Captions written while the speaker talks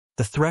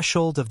The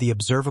threshold of the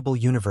observable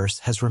universe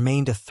has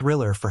remained a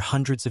thriller for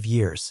hundreds of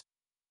years,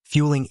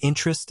 fueling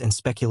interest and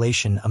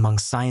speculation among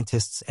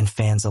scientists and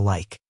fans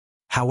alike.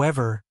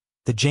 However,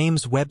 the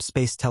James Webb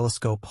Space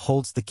Telescope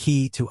holds the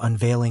key to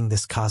unveiling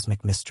this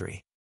cosmic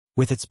mystery.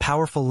 With its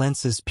powerful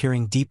lenses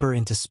peering deeper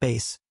into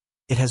space,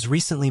 it has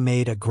recently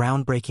made a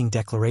groundbreaking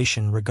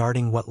declaration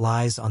regarding what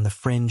lies on the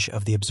fringe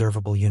of the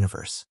observable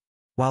universe.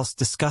 Whilst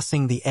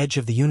discussing the edge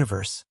of the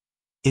universe,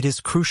 it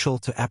is crucial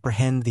to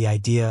apprehend the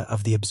idea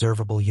of the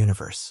observable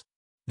universe.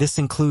 This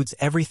includes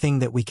everything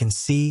that we can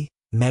see,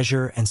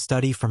 measure, and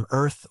study from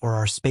Earth or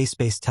our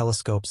space-based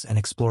telescopes and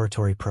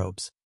exploratory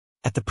probes.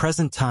 At the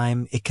present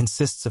time, it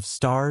consists of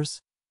stars,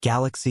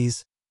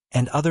 galaxies,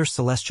 and other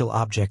celestial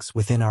objects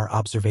within our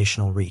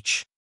observational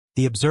reach.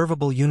 The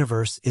observable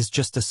universe is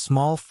just a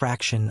small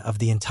fraction of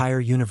the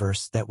entire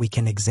universe that we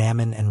can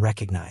examine and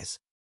recognize.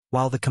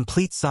 While the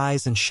complete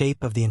size and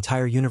shape of the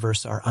entire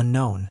universe are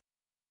unknown,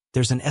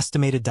 there's an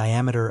estimated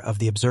diameter of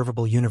the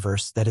observable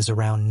universe that is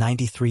around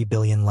 93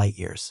 billion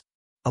light-years.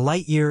 A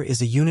light-year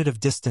is a unit of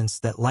distance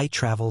that light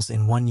travels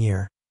in 1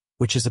 year,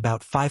 which is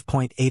about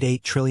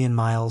 5.88 trillion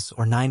miles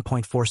or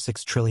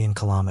 9.46 trillion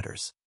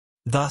kilometers.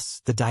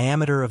 Thus, the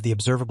diameter of the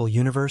observable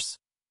universe,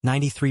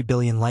 93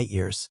 billion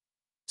light-years,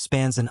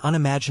 spans an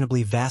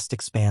unimaginably vast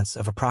expanse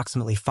of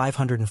approximately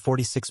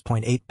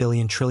 546.8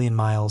 billion trillion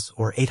miles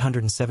or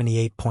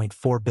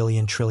 878.4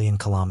 billion trillion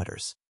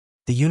kilometers.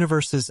 The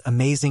universe's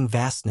amazing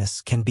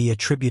vastness can be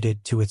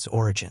attributed to its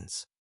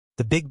origins.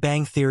 The Big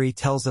Bang Theory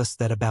tells us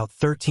that about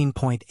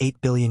 13.8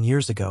 billion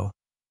years ago,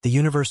 the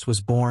universe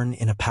was born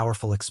in a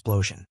powerful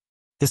explosion.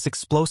 This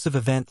explosive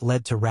event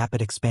led to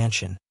rapid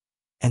expansion,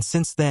 and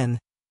since then,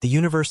 the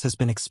universe has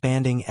been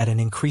expanding at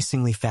an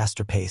increasingly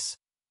faster pace,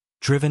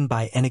 driven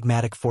by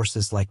enigmatic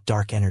forces like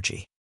dark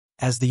energy.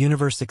 As the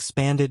universe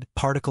expanded,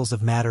 particles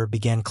of matter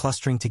began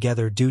clustering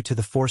together due to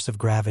the force of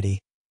gravity,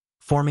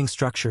 forming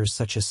structures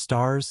such as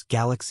stars,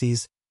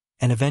 galaxies,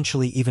 and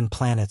eventually even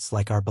planets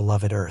like our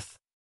beloved Earth.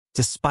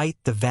 Despite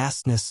the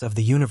vastness of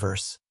the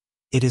universe,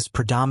 it is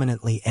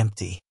predominantly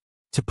empty.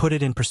 To put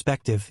it in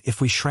perspective,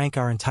 if we shrank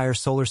our entire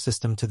solar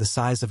system to the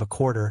size of a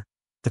quarter,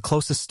 the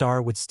closest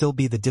star would still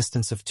be the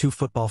distance of 2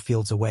 football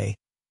fields away,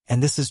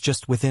 and this is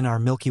just within our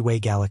Milky Way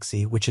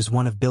galaxy, which is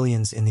one of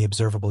billions in the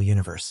observable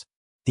universe.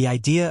 The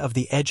idea of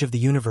the edge of the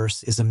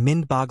universe is a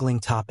mind-boggling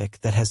topic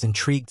that has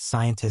intrigued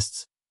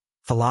scientists,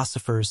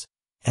 philosophers,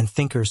 and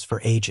thinkers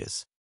for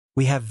ages.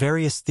 We have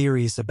various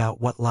theories about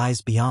what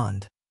lies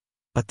beyond,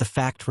 but the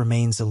fact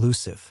remains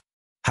elusive.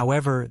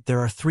 However, there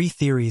are 3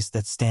 theories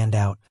that stand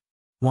out.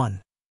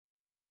 1.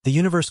 The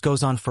universe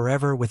goes on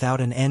forever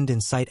without an end in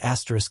sight.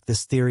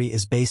 This theory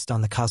is based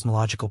on the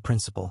cosmological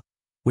principle,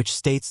 which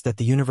states that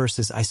the universe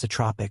is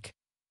isotropic,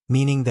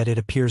 meaning that it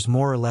appears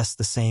more or less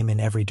the same in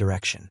every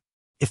direction.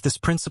 If this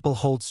principle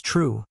holds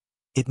true,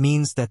 it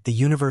means that the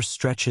universe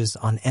stretches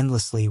on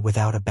endlessly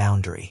without a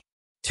boundary.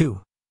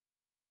 2.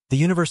 The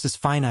universe is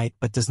finite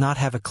but does not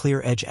have a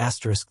clear edge.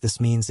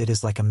 This means it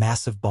is like a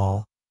massive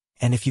ball,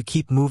 and if you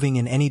keep moving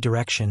in any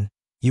direction,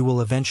 you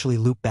will eventually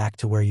loop back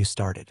to where you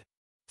started.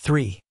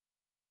 3.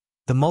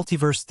 The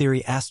multiverse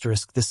theory.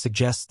 This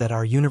suggests that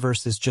our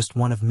universe is just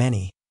one of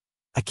many,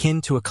 akin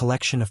to a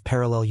collection of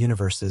parallel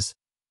universes,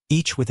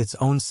 each with its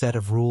own set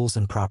of rules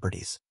and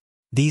properties.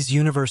 These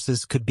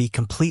universes could be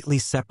completely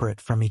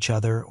separate from each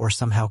other or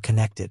somehow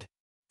connected.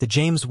 The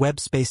James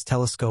Webb Space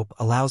Telescope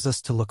allows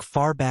us to look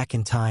far back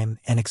in time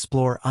and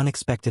explore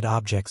unexpected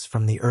objects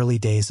from the early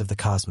days of the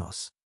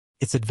cosmos.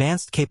 Its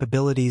advanced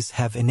capabilities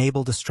have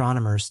enabled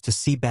astronomers to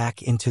see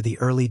back into the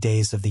early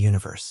days of the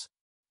universe.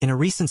 In a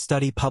recent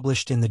study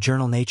published in the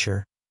journal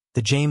Nature,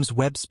 the James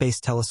Webb Space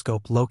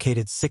Telescope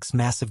located 6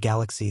 massive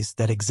galaxies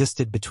that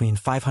existed between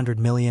 500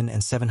 million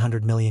and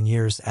 700 million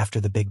years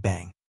after the Big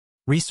Bang.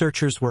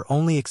 Researchers were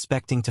only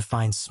expecting to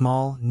find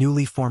small,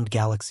 newly formed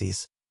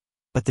galaxies,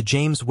 but the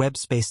James Webb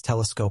Space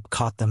Telescope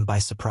caught them by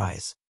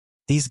surprise.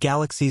 These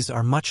galaxies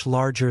are much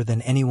larger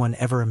than anyone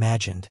ever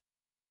imagined,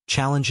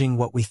 challenging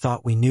what we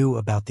thought we knew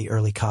about the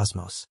early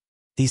cosmos.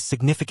 These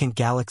significant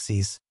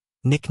galaxies,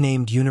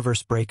 nicknamed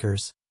universe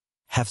breakers,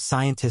 have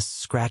scientists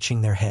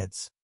scratching their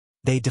heads.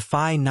 They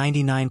defy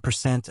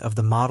 99% of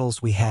the models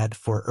we had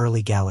for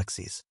early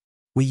galaxies.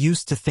 We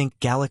used to think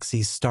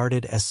galaxies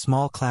started as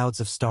small clouds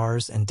of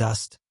stars and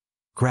dust,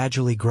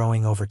 gradually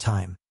growing over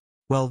time.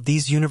 Well,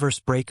 these universe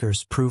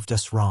breakers proved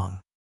us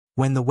wrong.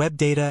 When the Webb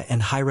data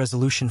and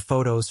high-resolution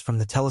photos from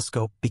the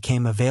telescope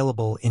became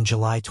available in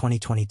July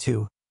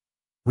 2022,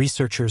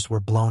 researchers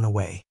were blown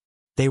away.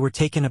 They were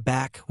taken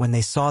aback when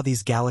they saw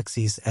these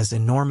galaxies as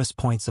enormous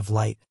points of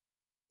light,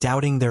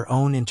 doubting their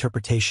own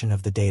interpretation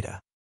of the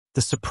data.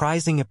 The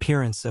surprising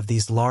appearance of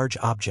these large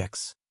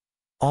objects,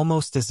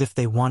 almost as if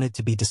they wanted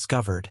to be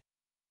discovered,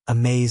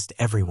 amazed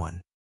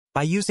everyone.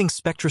 By using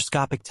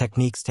spectroscopic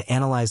techniques to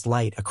analyze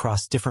light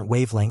across different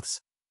wavelengths,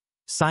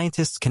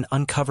 scientists can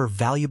uncover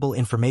valuable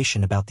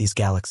information about these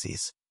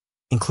galaxies,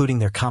 including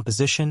their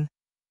composition,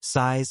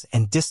 size,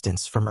 and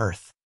distance from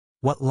Earth.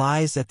 What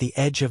lies at the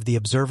edge of the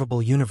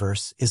observable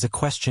universe is a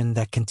question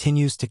that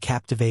continues to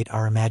captivate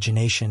our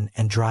imagination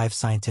and drive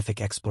scientific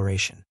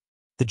exploration.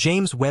 The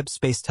James Webb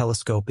Space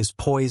Telescope is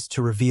poised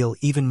to reveal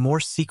even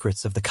more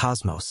secrets of the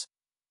cosmos,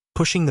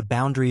 pushing the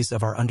boundaries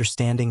of our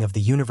understanding of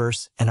the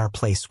universe and our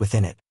place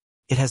within it.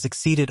 It has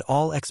exceeded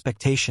all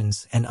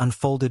expectations and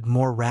unfolded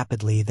more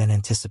rapidly than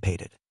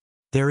anticipated.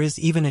 There is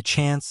even a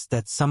chance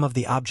that some of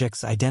the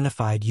objects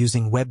identified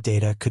using Webb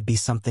data could be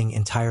something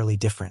entirely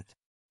different.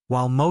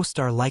 While most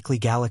are likely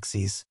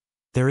galaxies,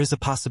 there is a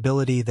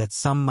possibility that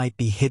some might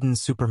be hidden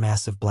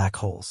supermassive black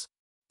holes.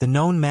 The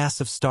known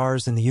mass of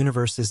stars in the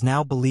universe is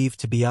now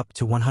believed to be up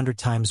to 100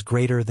 times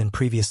greater than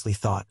previously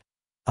thought,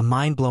 a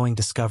mind-blowing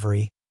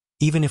discovery,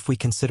 even if we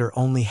consider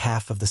only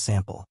half of the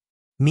sample.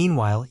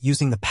 Meanwhile,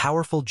 using the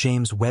powerful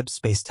James Webb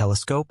Space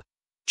Telescope,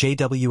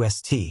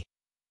 JWST,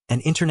 an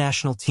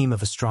international team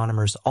of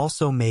astronomers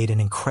also made an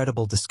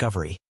incredible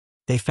discovery.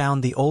 They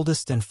found the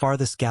oldest and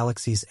farthest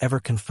galaxies ever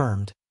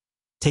confirmed,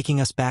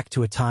 taking us back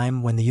to a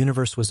time when the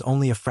universe was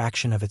only a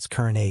fraction of its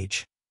current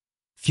age,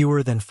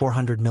 fewer than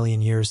 400 million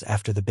years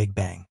after the Big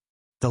Bang.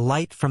 The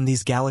light from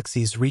these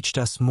galaxies reached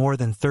us more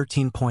than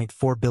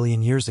 13.4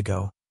 billion years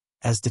ago,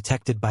 as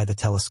detected by the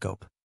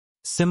telescope.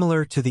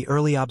 Similar to the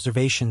early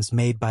observations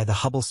made by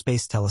the Hubble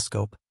Space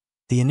Telescope,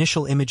 the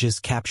initial images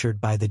captured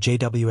by the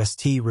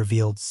JWST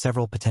revealed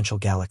several potential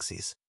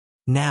galaxies.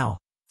 Now,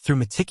 through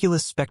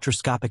meticulous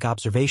spectroscopic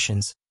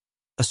observations,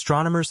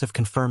 astronomers have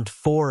confirmed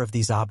 4 of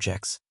these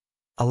objects,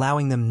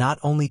 allowing them not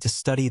only to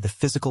study the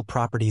physical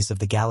properties of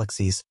the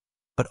galaxies,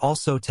 but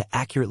also to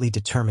accurately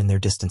determine their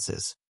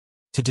distances.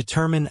 To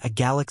determine a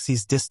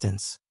galaxy's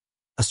distance,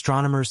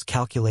 astronomers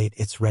calculate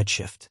its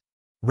redshift.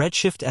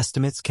 Redshift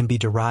estimates can be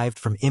derived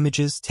from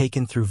images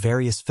taken through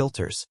various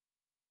filters,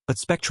 but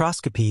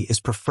spectroscopy is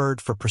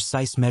preferred for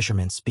precise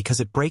measurements because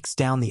it breaks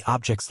down the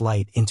object's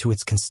light into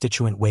its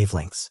constituent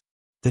wavelengths.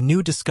 The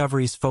new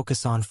discoveries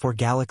focus on 4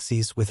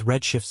 galaxies with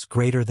redshifts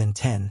greater than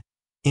 10,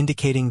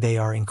 indicating they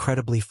are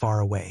incredibly far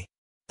away.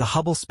 The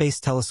Hubble Space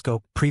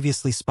Telescope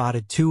previously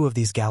spotted 2 of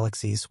these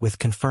galaxies with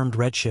confirmed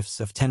redshifts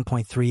of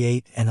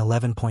 10.38 and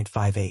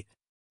 11.58.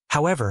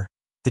 However,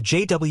 the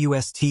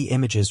JWST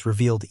images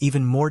revealed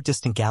even more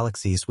distant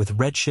galaxies with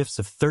redshifts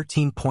of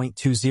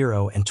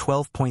 13.20 and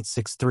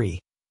 12.63,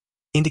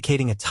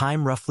 indicating a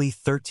time roughly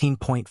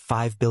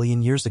 13.5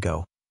 billion years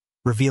ago,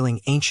 revealing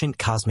ancient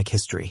cosmic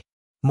history.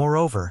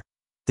 Moreover,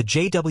 the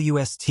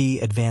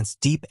JWST Advanced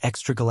Deep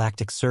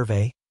Extragalactic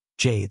Survey,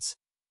 JADES,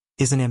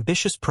 is an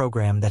ambitious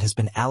program that has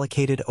been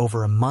allocated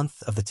over a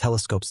month of the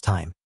telescope's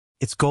time.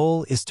 Its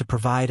goal is to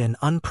provide an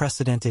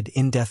unprecedented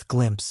in-depth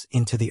glimpse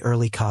into the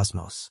early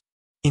cosmos.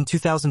 In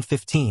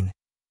 2015,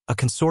 a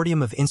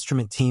consortium of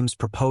instrument teams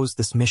proposed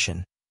this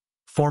mission,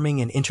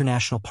 forming an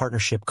international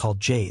partnership called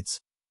JADES,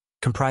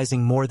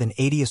 comprising more than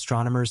 80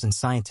 astronomers and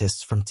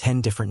scientists from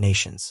 10 different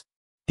nations.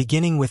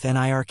 Beginning with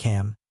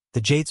NIRCam,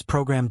 the JADES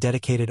program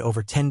dedicated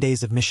over 10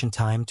 days of mission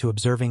time to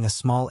observing a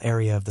small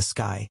area of the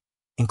sky,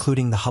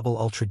 including the Hubble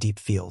Ultra Deep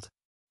Field.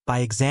 By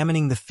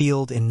examining the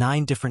field in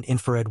 9 different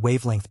infrared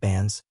wavelength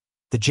bands,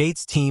 the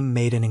JADES team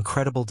made an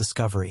incredible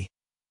discovery: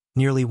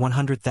 nearly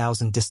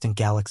 100,000 distant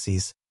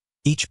galaxies,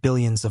 each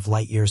billions of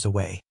light-years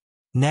away.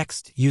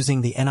 Next,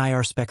 using the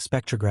NIRSpec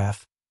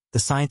spectrograph, the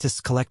scientists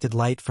collected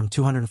light from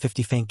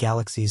 250 faint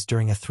galaxies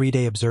during a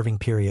 3-day observing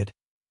period,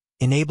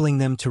 enabling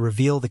them to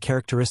reveal the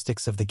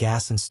characteristics of the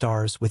gas and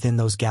stars within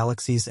those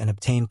galaxies and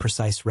obtain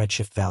precise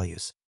redshift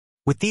values.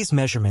 With these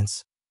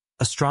measurements,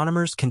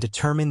 astronomers can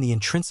determine the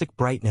intrinsic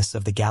brightness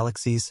of the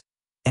galaxies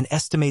and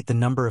estimate the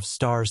number of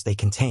stars they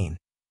contain,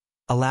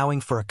 allowing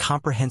for a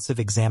comprehensive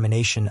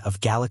examination of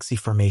galaxy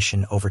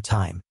formation over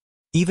time.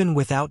 Even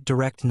without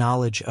direct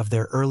knowledge of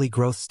their early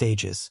growth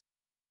stages,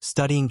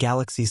 studying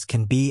galaxies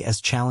can be as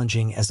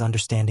challenging as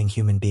understanding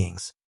human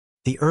beings.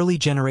 The early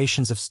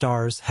generations of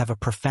stars have a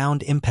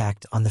profound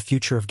impact on the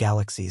future of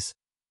galaxies,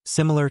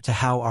 similar to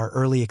how our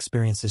early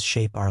experiences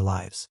shape our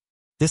lives.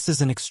 This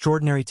is an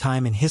extraordinary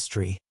time in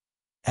history,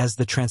 as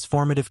the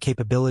transformative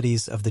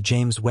capabilities of the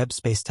James Webb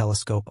Space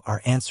Telescope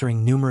are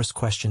answering numerous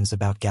questions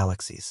about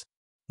galaxies.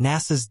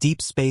 NASA's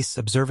Deep Space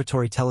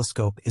Observatory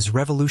Telescope is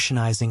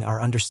revolutionizing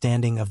our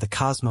understanding of the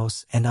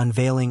cosmos and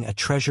unveiling a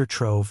treasure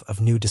trove of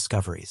new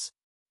discoveries.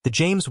 The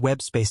James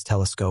Webb Space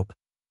Telescope,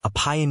 a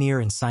pioneer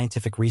in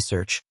scientific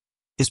research,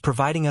 is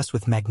providing us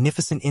with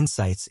magnificent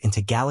insights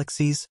into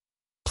galaxies,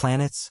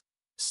 planets,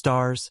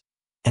 stars,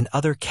 and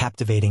other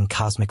captivating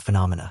cosmic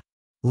phenomena.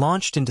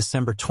 Launched in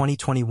December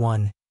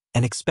 2021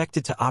 and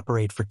expected to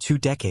operate for 2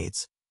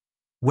 decades,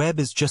 Webb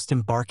is just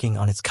embarking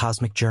on its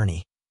cosmic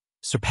journey,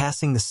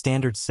 surpassing the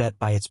standard set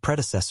by its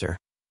predecessor,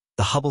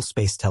 the Hubble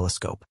Space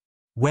Telescope.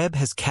 Webb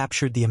has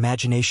captured the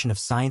imagination of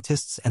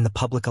scientists and the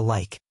public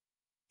alike,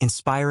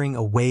 inspiring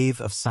a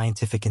wave of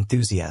scientific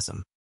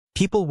enthusiasm.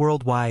 People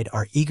worldwide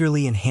are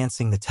eagerly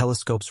enhancing the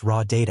telescope's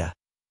raw data,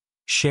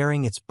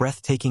 sharing its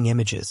breathtaking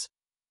images,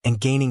 and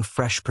gaining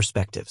fresh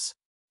perspectives.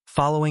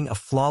 Following a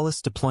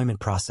flawless deployment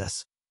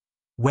process,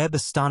 Webb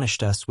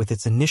astonished us with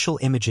its initial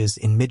images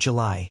in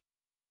mid-July,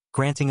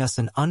 granting us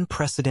an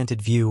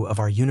unprecedented view of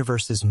our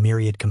universe's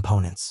myriad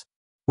components.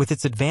 With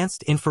its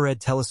advanced infrared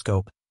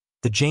telescope,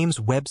 the James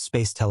Webb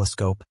Space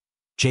Telescope,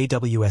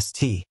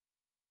 JWST,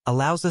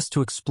 allows us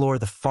to explore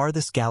the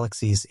farthest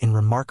galaxies in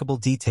remarkable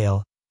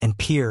detail and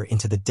peer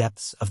into the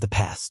depths of the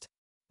past.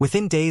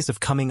 Within days of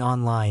coming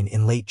online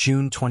in late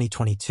June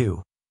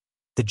 2022,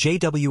 the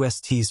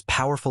JWST's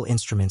powerful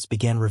instruments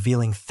began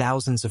revealing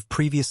thousands of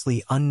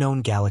previously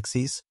unknown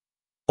galaxies,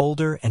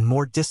 older and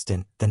more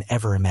distant than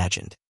ever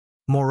imagined.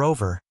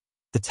 Moreover,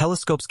 the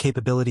telescope's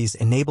capabilities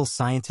enable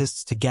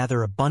scientists to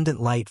gather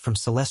abundant light from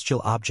celestial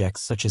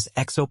objects such as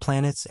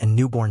exoplanets and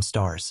newborn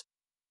stars,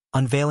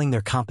 unveiling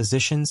their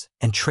compositions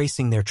and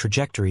tracing their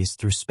trajectories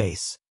through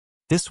space.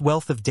 This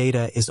wealth of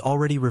data is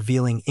already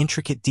revealing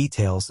intricate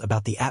details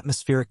about the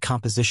atmospheric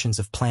compositions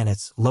of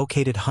planets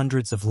located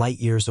hundreds of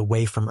light-years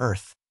away from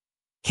Earth,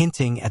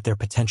 hinting at their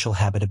potential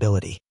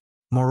habitability.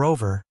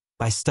 Moreover,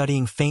 by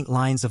studying faint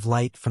lines of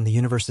light from the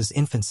universe's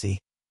infancy,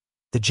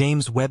 the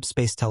James Webb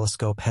Space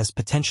Telescope has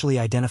potentially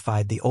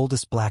identified the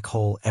oldest black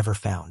hole ever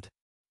found.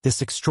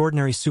 This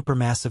extraordinary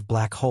supermassive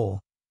black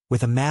hole,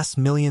 with a mass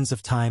millions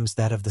of times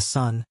that of the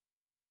Sun,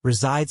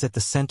 resides at the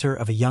center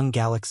of a young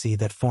galaxy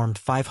that formed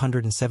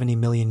 570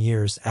 million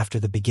years after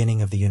the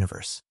beginning of the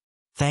universe.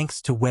 Thanks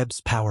to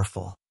Webb's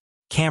powerful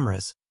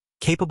cameras,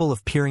 capable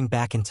of peering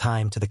back in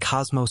time to the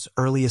cosmos'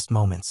 earliest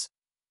moments,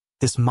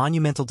 this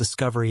monumental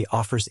discovery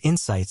offers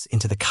insights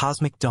into the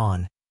cosmic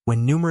dawn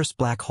when numerous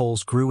black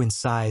holes grew in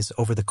size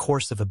over the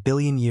course of a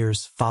billion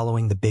years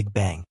following the Big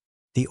Bang.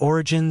 The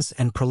origins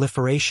and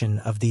proliferation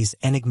of these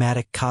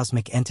enigmatic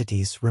cosmic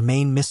entities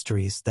remain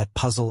mysteries that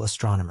puzzle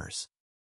astronomers.